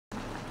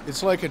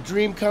It's like a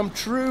dream come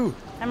true.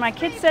 And my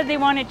kids said they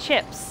wanted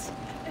chips.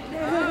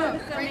 A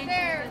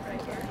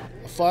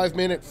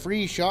 5-minute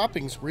free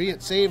shopping spree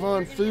at Save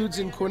On Foods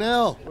in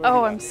Quesnel.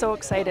 Oh, I'm so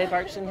excited.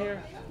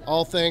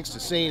 All thanks to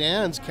St.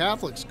 Anne's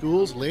Catholic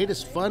School's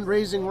latest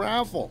fundraising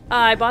raffle.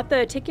 I bought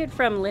the ticket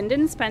from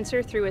Lyndon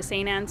Spencer through a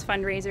St. Anne's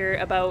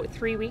fundraiser about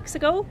 3 weeks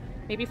ago,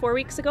 maybe 4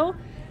 weeks ago.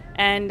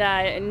 And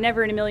I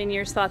never in a million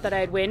years thought that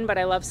I'd win, but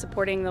I love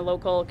supporting the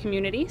local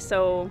community,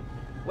 so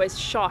was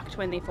shocked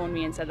when they phoned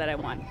me and said that I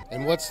won.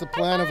 And what's the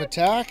plan of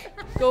attack?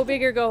 Go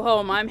big or go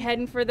home. I'm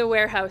heading for the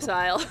warehouse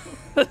aisle.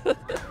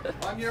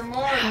 On your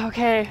mark.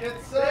 Okay.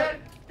 Get set,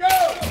 go!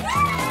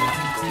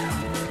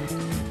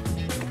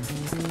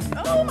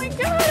 Oh my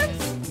God,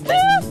 I'm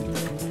stuck!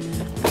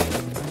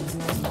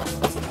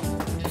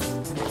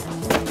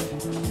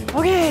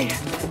 Okay.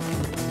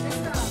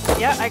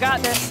 Yeah, I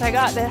got this,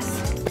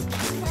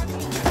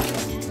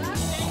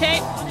 Okay,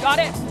 got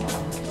it.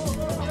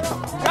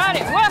 Got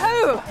it,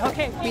 woohoo!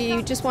 Okay.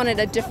 We just wanted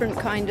a different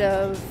kind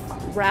of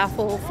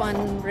raffle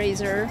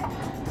fundraiser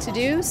to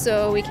do,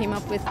 so we came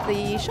up with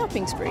the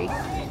shopping spree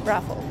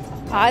raffle.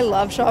 I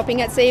love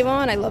shopping at Save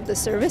On. I love the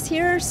service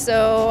here,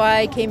 so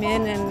I came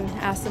in and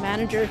asked the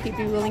manager if he'd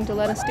be willing to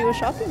let us do a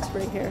shopping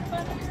spree here,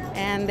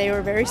 and they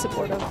were very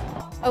supportive.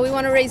 We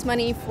want to raise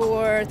money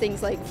for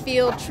things like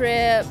field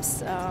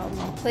trips,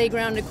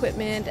 playground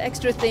equipment,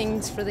 extra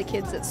things for the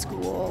kids at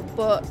school,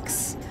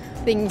 books,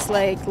 things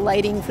like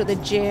lighting for the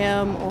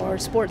gym or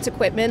sports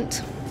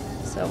equipment.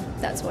 So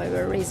that's why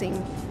we're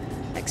raising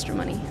extra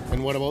money.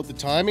 And what about the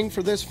timing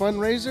for this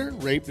fundraiser,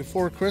 right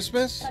before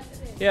Christmas?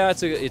 Yeah,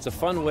 it's a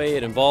fun way.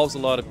 It involves a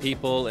lot of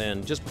people,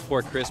 and just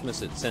before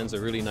Christmas it sends a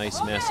really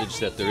nice message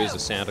that there is a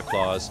Santa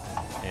Claus,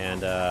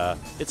 and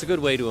it's a good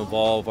way to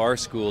involve our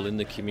school in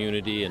the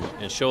community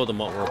and show them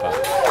what we're about.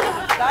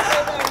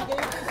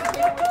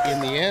 In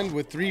the end,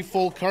 with 3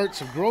 full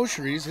carts of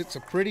groceries, it's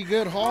a pretty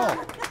good haul.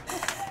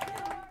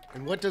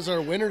 And what does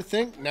our winner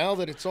think now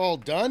that it's all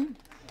done?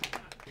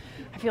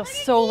 I feel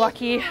so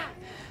lucky.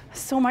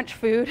 So much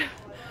food.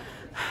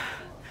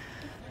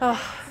 Oh,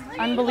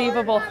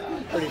 unbelievable.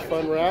 Pretty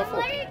fun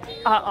raffle.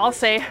 I'll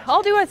say,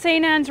 I'll do a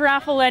St. Anne's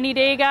raffle any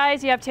day,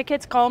 guys. You have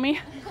tickets, call me.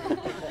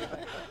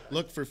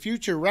 Look for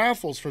future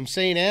raffles from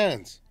St.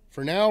 Anne's.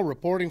 For now,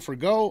 reporting for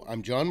Go,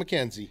 I'm John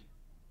McKenzie.